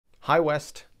High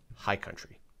West, High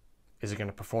Country. Is it going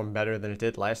to perform better than it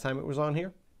did last time it was on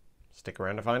here? Stick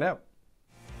around to find out.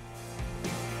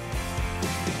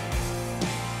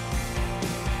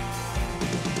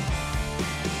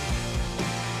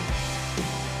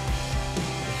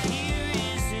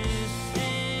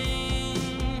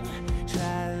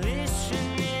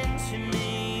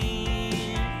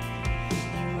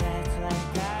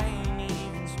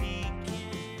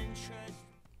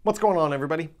 What's going on,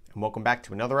 everybody, and welcome back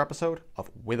to another episode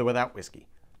of With or Without Whiskey,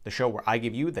 the show where I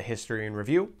give you the history and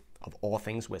review of all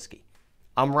things whiskey.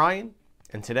 I'm Ryan,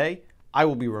 and today I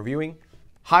will be reviewing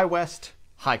High West,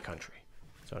 High Country.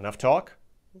 So enough talk,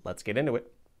 let's get into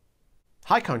it.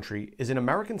 High Country is an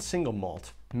American single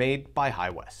malt made by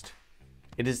High West.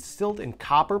 It is distilled in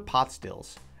copper pot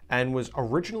stills and was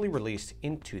originally released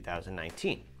in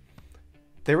 2019.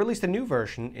 They released a new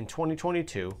version in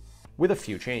 2022 with a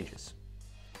few changes.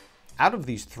 Out of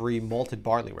these three malted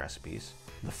barley recipes,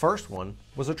 the first one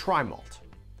was a tri-malt,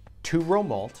 2-row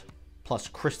malt plus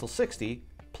Crystal 60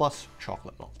 plus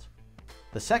chocolate malt.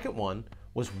 The second one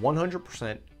was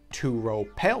 100% 2-row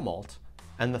pale malt,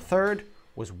 and the third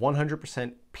was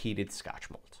 100% peated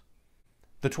Scotch malt.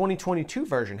 The 2022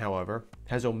 version, however,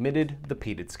 has omitted the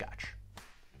peated Scotch.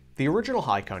 The original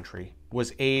High Country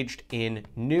was aged in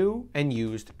new and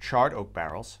used charred oak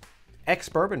barrels,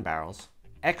 ex-bourbon barrels,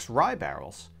 ex-rye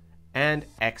barrels, and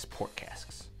ex-port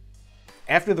casks.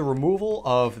 After the removal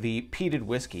of the peated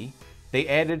whiskey, they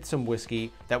added some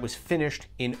whiskey that was finished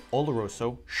in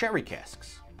Oloroso sherry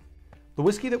casks. The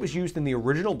whiskey that was used in the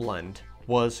original blend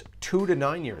was 2 to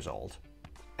 9 years old,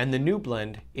 and the new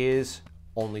blend is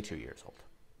only 2 years old.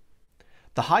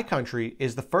 The High Country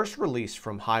is the first release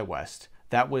from High West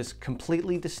that was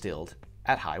completely distilled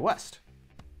at High West.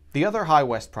 The other High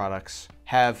West products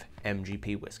have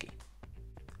MGP whiskey.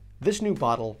 This new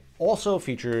bottle also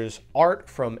features art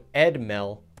from Ed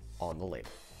Mell on the label.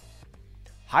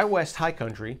 High West High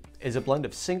Country is a blend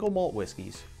of single malt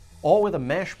whiskeys, all with a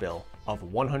mash bill of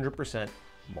 100%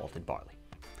 malted barley.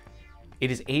 It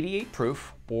is 88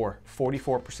 proof or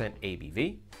 44%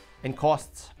 ABV and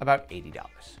costs about $80.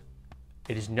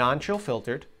 It is non-chill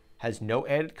filtered, has no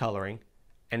added coloring,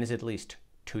 and is at least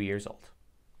 2 years old.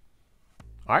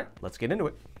 All right, let's get into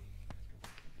it.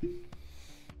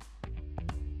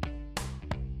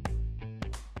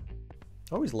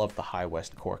 I always love the High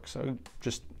West corks. I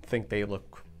just think they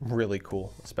look really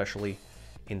cool, especially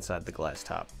inside the glass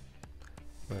top.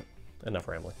 But enough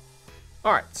rambling.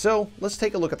 All right, so let's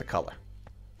take a look at the color.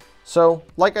 So,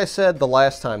 like I said the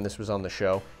last time this was on the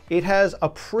show, it has a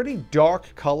pretty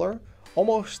dark color,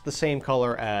 almost the same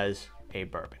color as a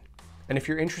bourbon. And if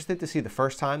you're interested to see the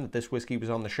first time that this whiskey was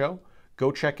on the show,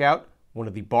 go check out one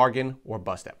of the bargain or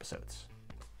bust episodes.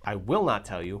 I will not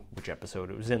tell you which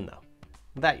episode it was in, though.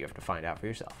 That you have to find out for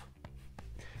yourself.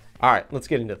 All right, let's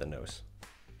get into the nose.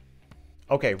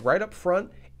 Okay, right up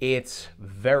front, it's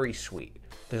very sweet.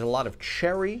 There's a lot of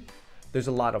cherry, there's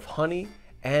a lot of honey,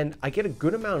 and I get a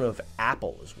good amount of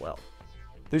apple as well.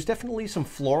 There's definitely some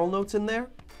floral notes in there,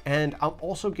 and I'm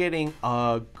also getting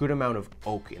a good amount of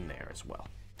oak in there as well.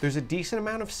 There's a decent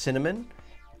amount of cinnamon.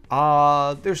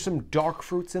 There's some dark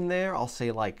fruits in there, I'll say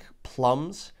like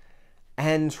plums.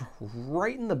 And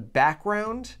right in the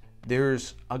background,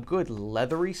 there's a good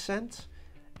leathery scent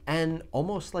and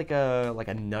almost like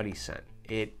a nutty scent.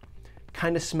 It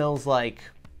kind of smells like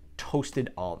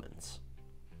toasted almonds.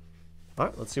 All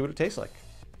right, let's see what it tastes like.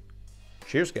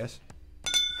 Cheers, guys.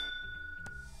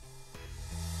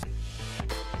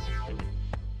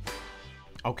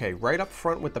 Okay, right up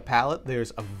front with the palate,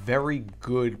 there's a very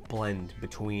good blend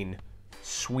between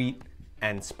sweet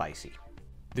and spicy.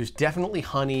 There's definitely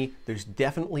honey, there's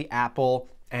definitely apple,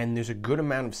 and there's a good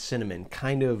amount of cinnamon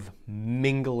kind of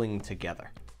mingling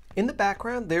together. In the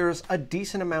background, there's a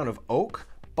decent amount of oak,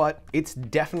 but it's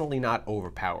definitely not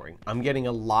overpowering. I'm getting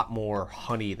a lot more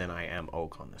honey than I am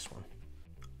oak on this one.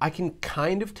 I can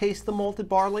kind of taste the malted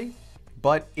barley,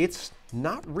 but it's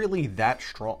not really that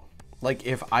strong. Like,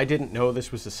 if I didn't know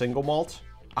this was a single malt,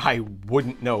 I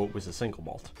wouldn't know it was a single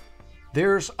malt.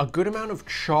 There's a good amount of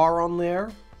char on there.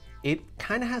 It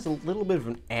kind of has a little bit of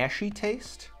an ashy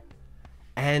taste.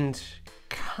 And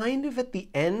kind of at the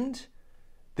end,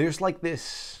 there's like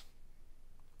this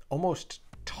almost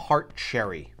tart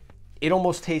cherry. It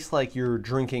almost tastes like you're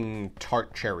drinking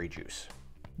tart cherry juice.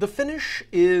 The finish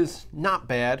is not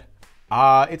bad.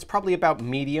 It's probably about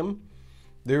medium.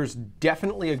 There's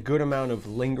definitely a good amount of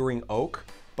lingering oak,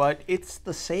 but it's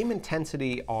the same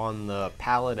intensity on the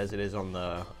palate as it is on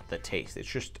the taste. It's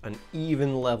just an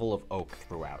even level of oak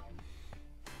throughout.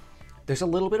 There's a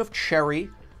little bit of cherry,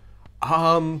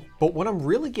 but what I'm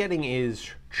really getting is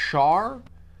char,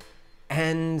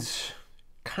 and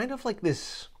kind of like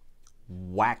this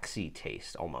waxy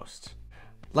taste almost.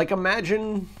 Like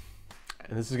imagine,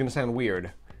 and this is gonna sound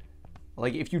weird,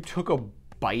 like if you took a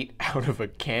bite out of a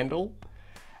candle,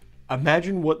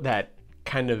 imagine what that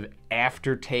kind of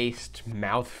aftertaste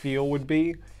mouthfeel would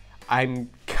be. I'm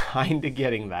kind of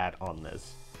getting that on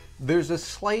this. There's a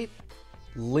slight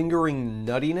lingering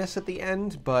nuttiness at the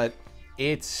end, but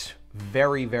it's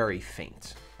very, very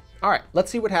faint. All right,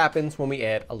 let's see what happens when we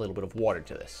add a little bit of water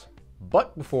to this.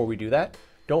 But before we do that,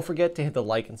 don't forget to hit the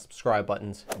like and subscribe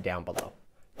buttons down below.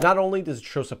 Not only does it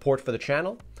show support for the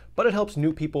channel, but it helps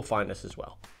new people find us as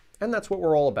well. And that's what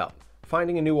we're all about,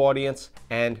 finding a new audience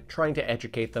and trying to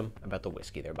educate them about the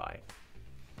whiskey they're buying.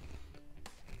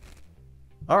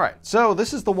 All right, so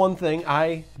this is the one thing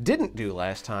I didn't do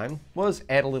last time, was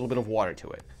add a little bit of water to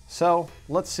it. So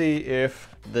let's see if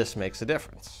this makes a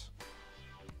difference.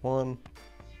 1,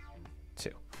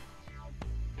 2.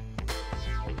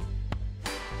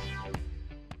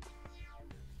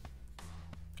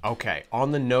 Okay,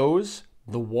 on the nose,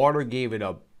 the water gave it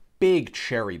a big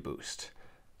cherry boost.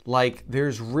 Like,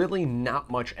 there's really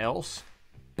not much else,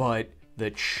 but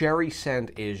the cherry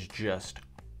scent is just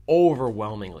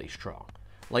overwhelmingly strong.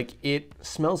 Like, it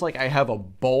smells like I have a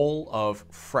bowl of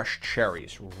fresh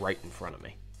cherries right in front of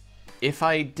me. If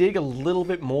I dig a little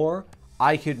bit more,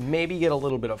 I could maybe get a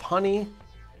little bit of honey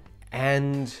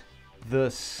and the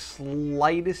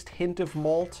slightest hint of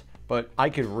malt, but I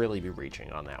could really be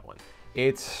reaching on that one.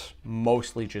 It's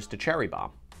mostly just a cherry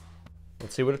bomb.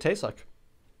 Let's see what it tastes like.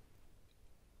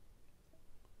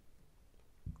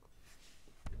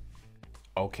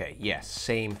 Okay, yes,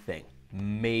 same thing.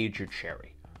 Major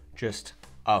cherry. Just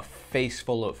a face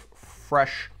full of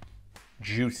fresh,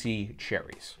 juicy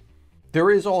cherries. There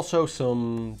is also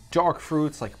some dark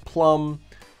fruits like plum.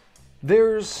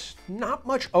 There's not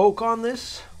much oak on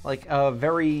this, like a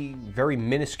very, very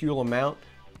minuscule amount,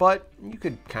 but you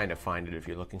could kind of find it if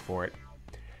you're looking for it.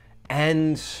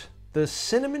 And the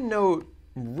cinnamon note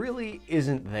really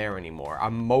isn't there anymore.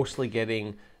 I'm mostly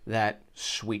getting that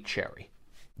sweet cherry.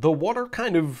 The water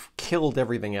kind of killed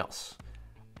everything else.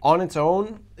 On its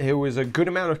own, it was a good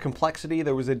amount of complexity.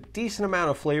 There was a decent amount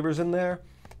of flavors in there,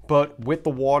 but with the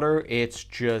water, it's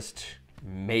just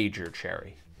major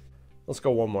cherry. Let's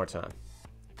go one more time.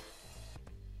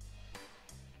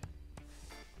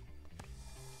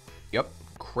 Yep,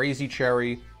 crazy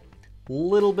cherry,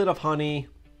 little bit of honey,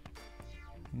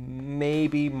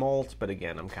 maybe malt, but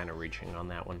again, I'm kind of reaching on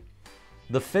that one.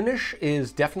 The finish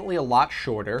is definitely a lot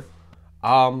shorter.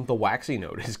 The waxy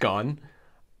note is gone.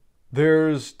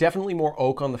 There's definitely more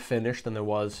oak on the finish than there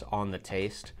was on the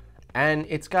taste, and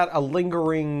it's got a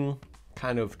lingering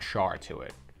kind of char to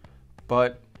it,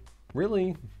 but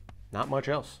really not much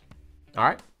else. All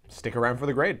right, stick around for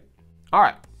the grade. All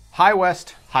right, high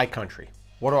west, high country.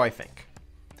 What do I think?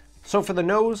 So for the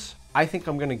nose, I think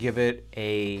I'm gonna give it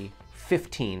a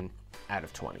 15 out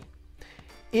of 20.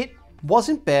 It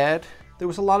wasn't bad. There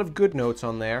was a lot of good notes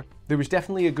on there. There was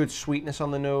definitely a good sweetness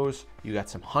on the nose. You got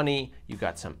some honey, you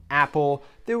got some apple.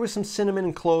 There was some cinnamon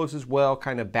and cloves as well,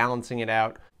 kind of balancing it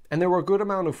out. And there were a good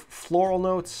amount of floral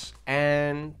notes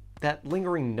and that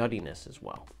lingering nuttiness as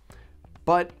well.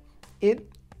 But it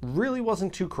really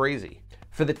wasn't too crazy.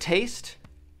 For the taste,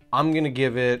 I'm gonna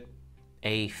give it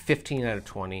a 15 out of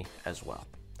 20 as well.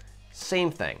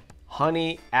 Same thing,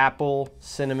 honey, apple,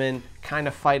 cinnamon, kind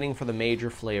of fighting for the major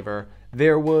flavor.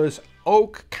 There was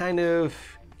oak kind of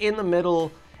in the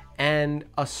middle and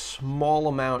a small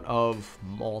amount of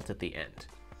malt at the end.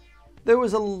 There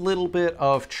was a little bit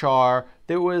of char,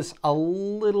 there was a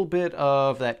little bit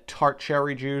of that tart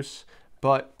cherry juice,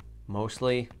 but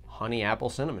mostly honey, apple,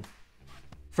 cinnamon.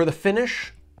 For the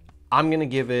finish, I'm gonna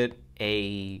give it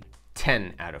a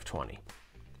 10 out of 20.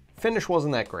 Finish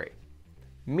wasn't that great.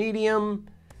 Medium,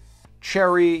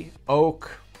 cherry,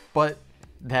 oak, but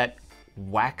that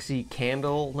waxy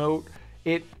candle note,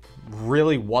 it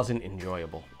really wasn't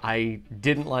enjoyable. I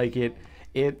didn't like it.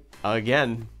 It,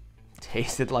 again,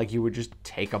 tasted like you would just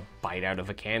take a bite out of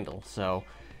a candle. So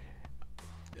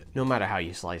no matter how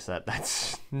you slice that,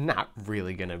 that's not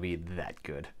really gonna be that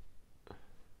good.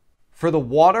 For the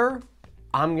water,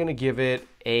 I'm gonna give it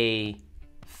a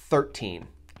 13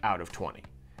 out of 20.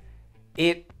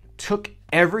 It took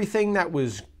everything that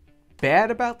was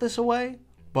bad about this away,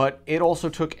 but it also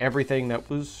took everything that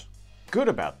was good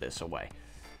about this away.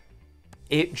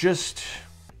 It just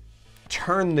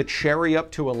turned the cherry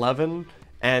up to 11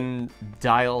 and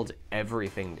dialed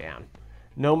everything down.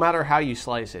 No matter how you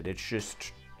slice it, it's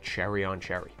just cherry on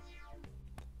cherry.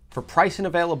 For price and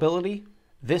availability,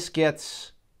 this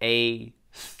gets a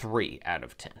 3 out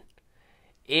of 10.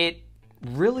 It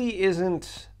really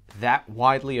isn't that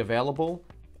widely available.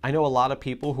 I know a lot of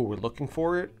people who were looking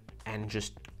for it and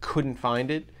just couldn't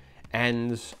find it.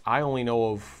 And I only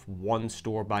know of one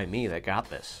store by me that got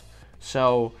this.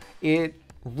 So it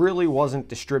really wasn't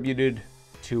distributed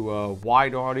to a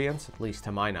wide audience, at least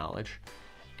to my knowledge.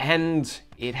 And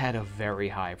it had a very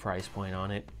high price point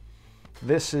on it.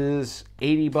 This is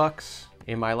 80 bucks.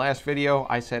 In my last video,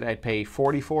 I said I'd pay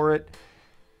 40 for it.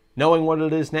 Knowing what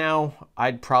it is now,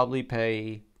 I'd probably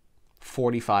pay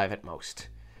 45 at most.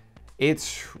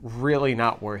 It's really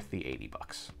not worth the 80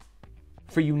 bucks.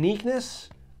 For uniqueness,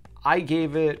 I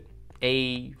gave it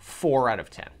a 4 out of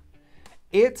 10.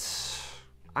 It's,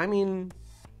 an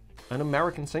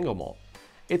American single malt.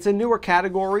 It's a newer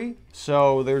category,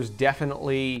 so there's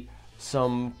definitely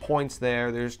some points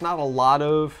there. There's not a lot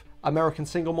of American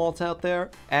single malts out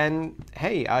there, and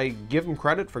hey, I give them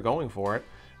credit for going for it,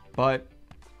 but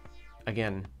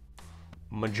again,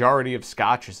 majority of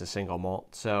Scotch is a single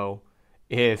malt, so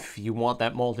if you want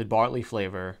that malted barley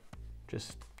flavor,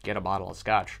 just get a bottle of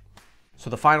Scotch. So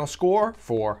the final score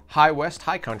for High West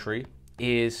High Country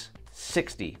is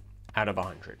 60 out of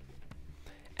 100.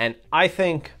 And I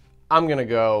think I'm gonna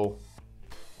go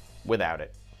without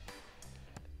it.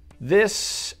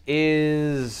 This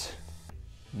is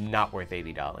not worth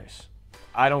 $80.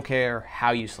 I don't care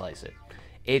how you slice it.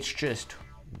 It's just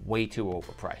way too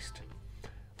overpriced.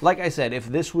 Like I said, if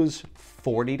this was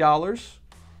 $40,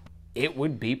 it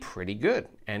would be pretty good,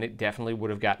 and it definitely would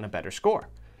have gotten a better score.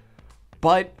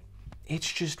 But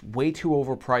it's just way too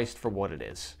overpriced for what it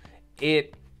is.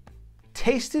 It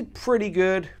tasted pretty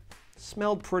good,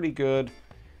 smelled pretty good,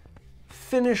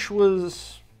 finish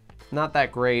was not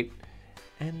that great,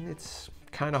 and it's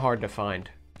kind of hard to find.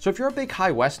 So if you're a big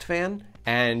High West fan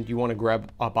and you want to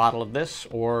grab a bottle of this,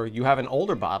 or you have an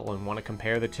older bottle and want to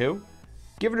compare the two,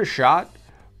 give it a shot.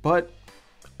 But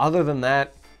other than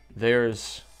that,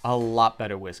 there's a lot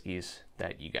better whiskeys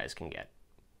that you guys can get.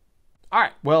 All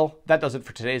right, well, that does it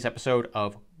for today's episode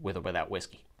of With or Without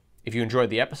Whiskey. If you enjoyed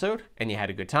the episode and you had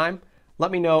a good time,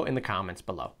 let me know in the comments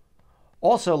below.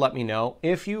 Also, let me know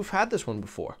if you've had this one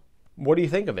before. What do you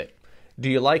think of it? Do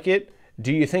you like it?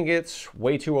 Do you think it's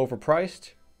way too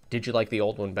overpriced? Did you like the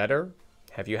old one better?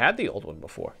 Have you had the old one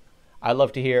before? I'd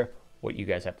love to hear what you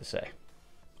guys have to say.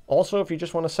 Also, if you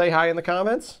just want to say hi in the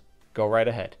comments, go right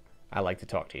ahead. I like to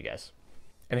talk to you guys.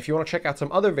 And if you want to check out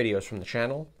some other videos from the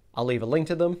channel, I'll leave a link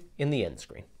to them in the end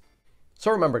screen.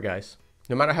 So remember, guys,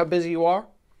 no matter how busy you are,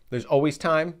 there's always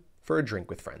time for a drink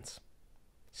with friends.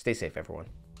 Stay safe, everyone.